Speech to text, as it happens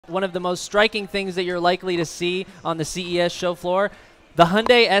one of the most striking things that you're likely to see on the CES show floor, the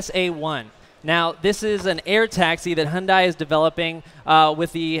Hyundai SA1. Now, this is an air taxi that Hyundai is developing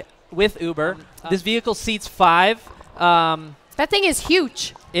with Uber. This vehicle seats 5. That thing is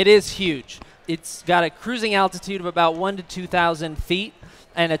huge. It is huge. It's got a cruising altitude of about 1,000 to 2,000 feet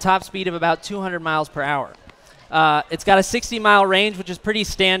and a top speed of about 200 miles per hour. It's got a 60-mile range, which is pretty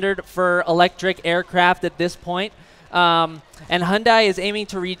standard for electric aircraft at this point. And Hyundai is aiming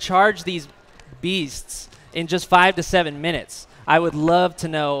to recharge these beasts in just 5 to 7 minutes. I would love to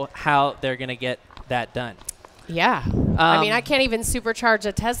know how they're going to get that done. Yeah. I mean, I can't even supercharge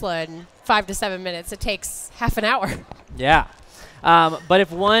a Tesla in 5 to 7 minutes. It takes half an hour. Yeah. But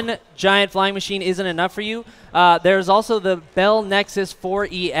if one giant flying machine isn't enough for you, there's also the Bell Nexus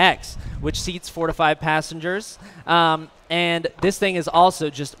 4EX, which seats 4 to 5 passengers. And this thing is also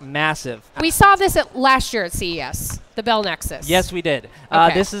just massive. We saw this last year at CES, the Bell Nexus. Yes, we did.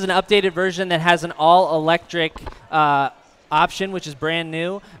 Okay. This is an updated version that has an all-electric option, which is brand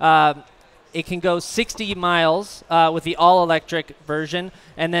new. It can go 60 miles with the all-electric version,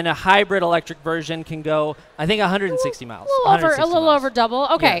 and then a hybrid electric version can go, I think, 160 miles. A little over double.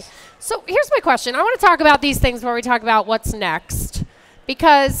 Okay. Yes. So here's my question. I want to talk about these things where we talk about what's next,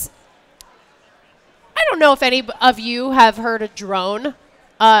 because I don't know if any of you have heard a drone.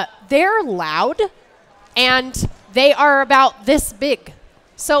 They're loud, and they are about this big.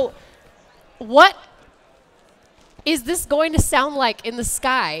 So what is this going to sound like in the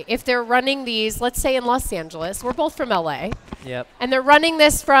sky if they're running these, let's say in Los Angeles? We're both from LA. Yep. And they're running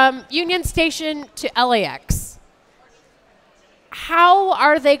this from Union Station to LAX. How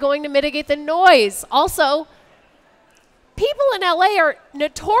are they going to mitigate the noise? Also, people in LA are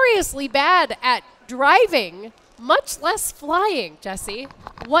notoriously bad at driving, much less flying, Jesse.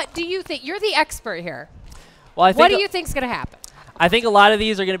 What do you think? You're the expert here. Well, I think what do you think is going to happen? I think a lot of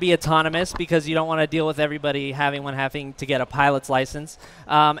these are going to be autonomous because you don't want to deal with everybody having to get a pilot's license.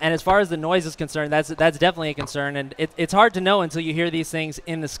 And as far as the noise is concerned, that's definitely a concern. And it's hard to know until you hear these things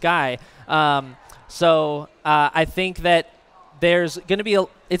in the sky. So I think that there's going to be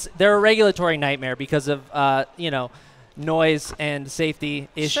they're a regulatory nightmare because of noise and safety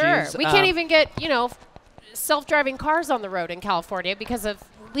issues. Sure, we can't even get self-driving cars on the road in California because of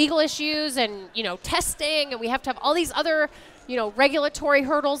legal issues and testing, and we have to have all these other regulatory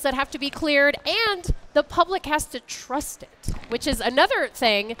hurdles that have to be cleared, and the public has to trust it, which is another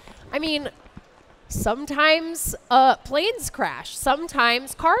thing. I mean, sometimes planes crash,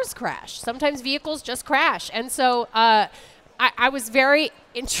 sometimes cars crash, sometimes vehicles just crash. And so I was very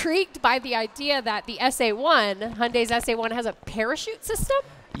intrigued by the idea that the SA1, Hyundai's SA1, has a parachute system.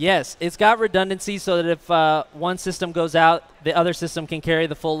 Yes, it's got redundancy so that if one system goes out, the other system can carry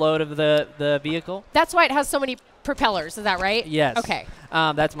the full load of the vehicle. That's why it has so many propellers, is that right? Yes. Okay.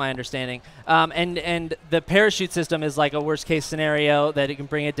 That's my understanding. And the parachute system is like a worst-case scenario that it can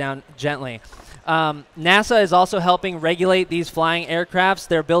bring it down gently. NASA is also helping regulate these flying aircrafts.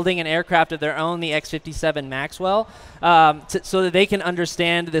 They're building an aircraft of their own, the X-57 Maxwell, so that they can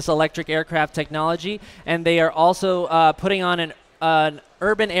understand this electric aircraft technology. And they are also putting on an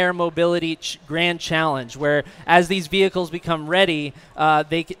urban air mobility grand challenge, where as these vehicles become ready,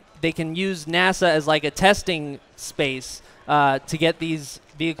 they can use NASA as like a testing space to get these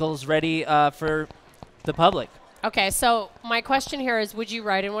vehicles ready for the public. Okay, so my question here is, would you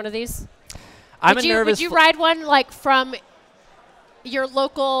ride in one of these? Would you ride one like from your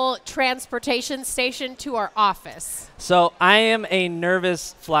local transportation station to our office? So I am a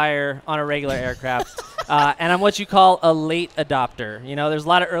nervous flyer on a regular aircraft, and I'm what you call a late adopter. There's a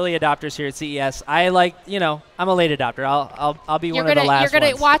lot of early adopters here at CES. I'm a late adopter. I'll be one of the last ones. You're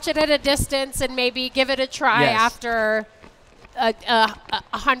gonna watch it at a distance and maybe give it a try after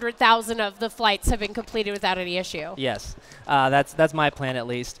 100,000 of the flights have been completed without any issue. Yes, that's my plan at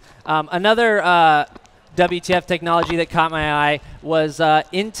least. Another WTF technology that caught my eye was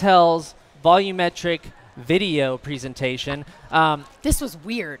Intel's volumetric video presentation. This was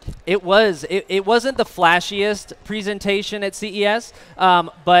weird. It was. It wasn't the flashiest presentation at CES,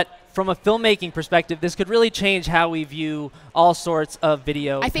 but from a filmmaking perspective, this could really change how we view all sorts of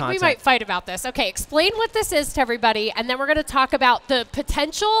video I think content. we might fight about this. Okay, explain what this is to everybody, and then we're going to talk about the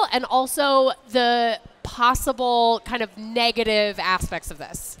potential and also the possible kind of negative aspects of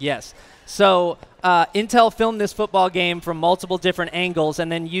this. Yes. So Intel filmed this football game from multiple different angles and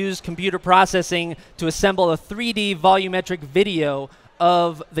then used computer processing to assemble a 3D volumetric video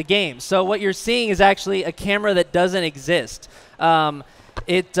of the game. So what you're seeing is actually a camera that doesn't exist. So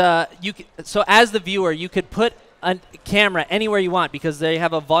as the viewer, you could put a camera anywhere you want because they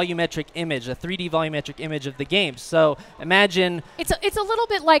have a volumetric image, a 3D volumetric image of the game. So imagine it's a little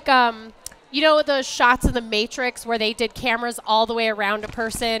bit like you know the shots in the Matrix where they did cameras all the way around a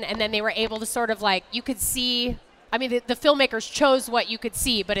person and then they were able to sort of like you could see. I mean, the filmmakers chose what you could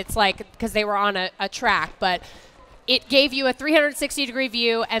see, but it's like because they were on a track, but it gave you a 360-degree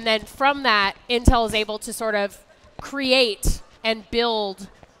view, and then from that, Intel is able to sort of create and build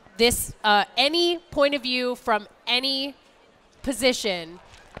this any point of view from any position,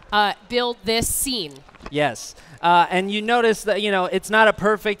 build this scene. Yes. And you notice that, it's not a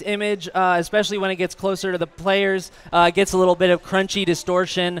perfect image, especially when it gets closer to the players. It gets a little bit of crunchy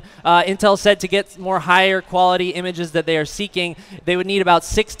distortion. Intel said to get more higher quality images that they are seeking, they would need about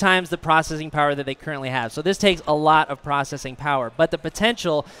 6 times the processing power that they currently have. So this takes a lot of processing power. But the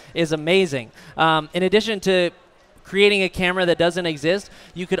potential is amazing. In addition to creating a camera that doesn't exist,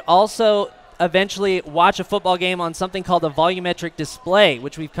 you could also eventually watch a football game on something called a volumetric display,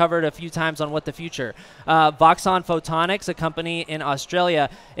 which we've covered a few times on What the Future. Voxon Photonics, a company in Australia,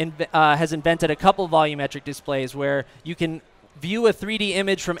 has invented a couple volumetric displays where you can view a 3D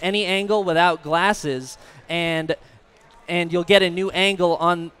image from any angle without glasses, and you'll get a new angle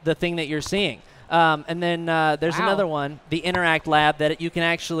on the thing that you're seeing. And then there's another one, the Interact Lab, that you can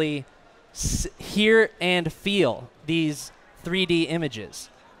actually hear and feel these 3D images.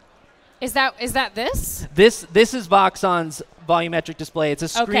 Is that this? This is Voxon's volumetric display. It's a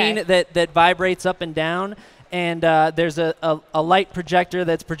screen that vibrates up and down, and there's a light projector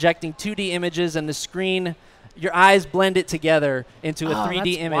that's projecting 2D images, and the screen, your eyes blend it together into a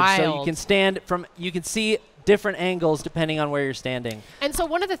 3D image. Wild. So you can see different angles depending on where you're standing. And so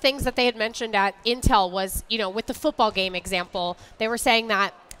one of the things that they had mentioned at Intel was, with the football game example, they were saying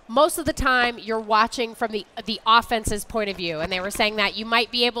that most of the time you're watching from the offense's point of view, and they were saying that you might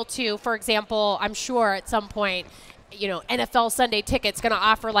be able to, for example, I'm sure at some point, NFL Sunday Ticket's going to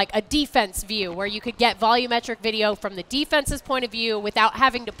offer like a defense view where you could get volumetric video from the defense's point of view without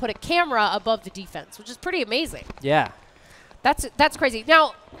having to put a camera above the defense, which is pretty amazing. Yeah. That's crazy.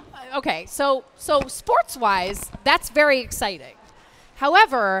 Now, okay, so sports-wise, that's very exciting.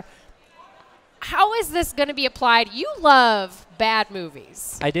 However, how is this going to be applied? You love bad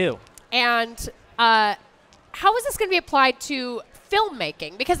movies. I do. And how is this going to be applied to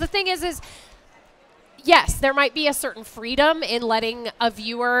filmmaking? Because the thing is yes, there might be a certain freedom in letting a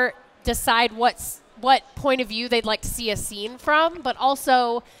viewer decide what point of view they'd like to see a scene from, but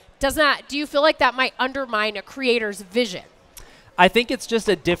also do you feel like that might undermine a creator's vision? I think it's just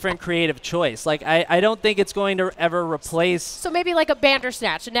a different creative choice. Like, I don't think it's going to ever replace... So maybe like a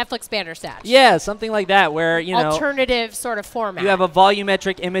Bandersnatch, a Netflix Bandersnatch. Yeah, something like that where, alternative sort of format. You have a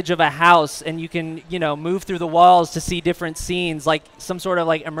volumetric image of a house, and you can, move through the walls to see different scenes, like some sort of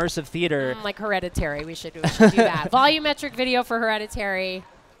like immersive theater. Like Hereditary. We should do that. Volumetric video for Hereditary.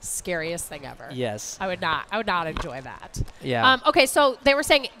 Scariest thing ever. Yes. I would not enjoy that. Yeah. Okay, so they were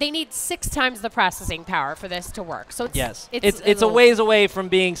saying they need 6 times the processing power for this to work. So it's a ways away from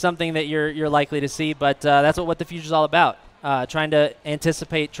being something that you're likely to see, but that's what the future's all about. Trying to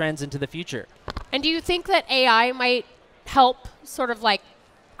anticipate trends into the future. And do you think that AI might help sort of like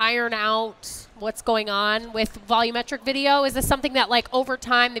iron out what's going on with volumetric video? Is this something that like over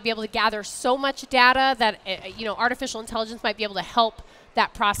time they'd be able to gather so much data that artificial intelligence might be able to help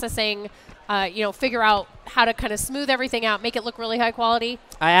that processing, figure out how to kind of smooth everything out, make it look really high quality?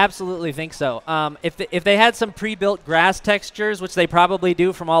 I absolutely think so. If they had some pre-built grass textures, which they probably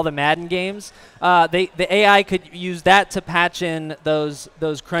do from all the Madden games, the AI could use that to patch in those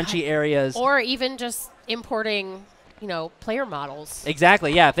crunchy areas. Or even just importing, player models.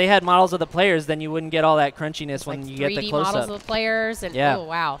 Exactly, yeah. If they had models of the players, then you wouldn't get all that crunchiness when you get the 3D close-up. models of the players, and oh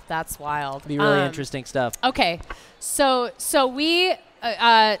wow, that's wild. It'd be really interesting stuff. Okay, so we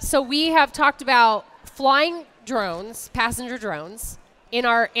have talked about flying drones, passenger drones, in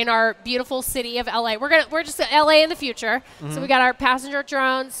our beautiful city of LA. We're just at LA in the future. Mm-hmm. So we got our passenger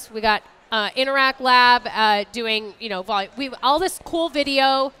drones. We got Interact Lab doing all this cool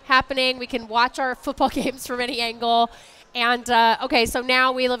video happening. We can watch our football games from any angle. And okay, so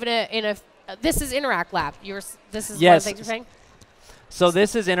now we live in a this is Interact Lab. This is one of the things you're saying. So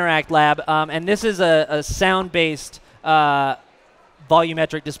this is Interact Lab, and this is a sound-based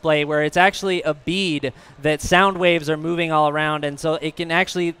volumetric display where it's actually a bead that sound waves are moving all around, and so it can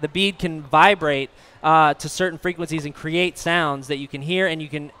the bead can vibrate to certain frequencies and create sounds that you can hear and you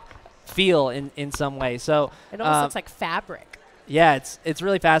can feel in some way. So it almost looks like fabric. Yeah, it's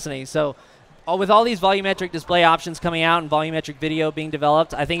really fascinating. So with all these volumetric display options coming out and volumetric video being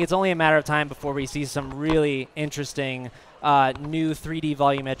developed, I think it's only a matter of time before we see some really interesting new 3D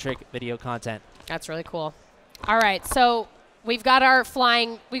volumetric video content. That's really cool. All right, so we've got our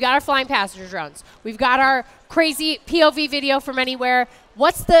flying passenger drones. We've got our crazy POV video from anywhere.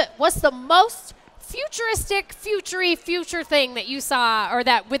 What's the most futuristic, future thing that you saw, or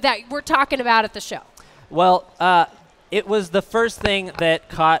that we're talking about at the show? Well, it was the first thing that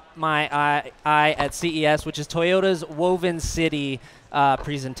caught my eye at CES, which is Toyota's Woven City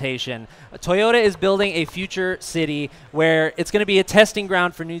presentation. Toyota is building a future city where it's going to be a testing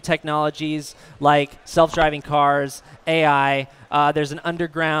ground for new technologies like self-driving cars, AI. There's an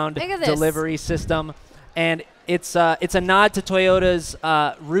underground delivery system, and it's a nod to Toyota's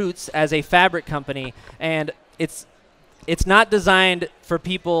roots as a fabric company, and it's not designed for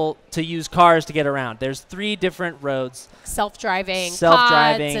people to use cars to get around. There's 3 different roads. Self-driving,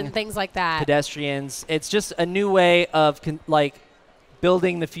 pods, and things like that. Pedestrians. It's just a new way of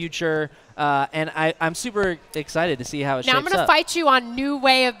building the future, and I'm super excited to see how it shapes up. Now I'm going to fight you on new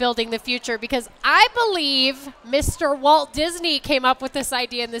way of building the future, because I believe Mr. Walt Disney came up with this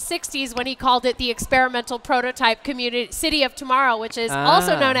idea in the 60s when he called it the experimental prototype community city of tomorrow, which is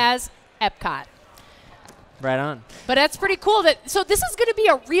also known as Epcot. Right on. But that's pretty cool. So this is going to be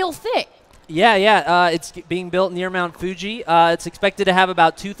a real thing. Yeah. It's being built near Mount Fuji. It's expected to have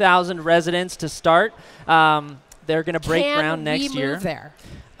about 2,000 residents to start. They're going to break ground next year. Can we move there?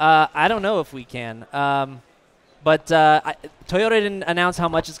 I don't know if we can. But Toyota didn't announce how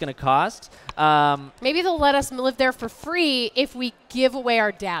much it's going to cost. Maybe they'll let us live there for free if we give away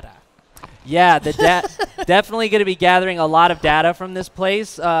our data. Yeah, definitely going to be gathering a lot of data from this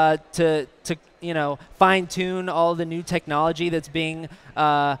place to fine tune all the new technology that's being.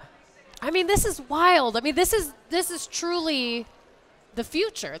 I mean, this is wild. I mean, this is truly the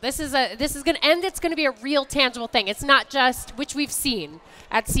future. This is going to end. It's going to be a real tangible thing. It's not just, which we've seen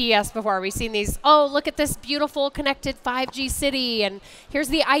at CES before. We've seen these, oh, look at this beautiful connected 5G city, and here's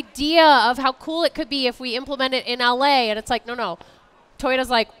the idea of how cool it could be if we implement it in LA. And it's like, no. Toyota's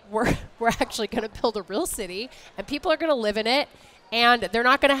like, we're actually going to build a real city, and people are going to live in it, and they're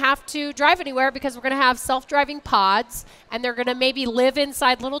not going to have to drive anywhere because we're going to have self-driving pods, and they're going to maybe live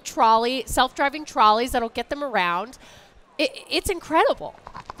inside little self-driving trolleys that'll get them around. It's incredible.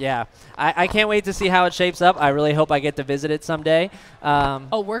 Yeah. I can't wait to see how it shapes up. I really hope I get to visit it someday.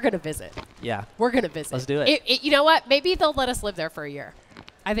 Oh, we're going to visit. Yeah. We're going to visit. Let's do it. You know what? Maybe they'll let us live there for a year.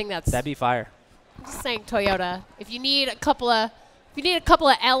 I think that'd be fire. I'm just saying, Toyota, if you need a couple of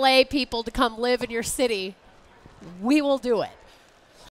LA people to come live in your city, we will do it.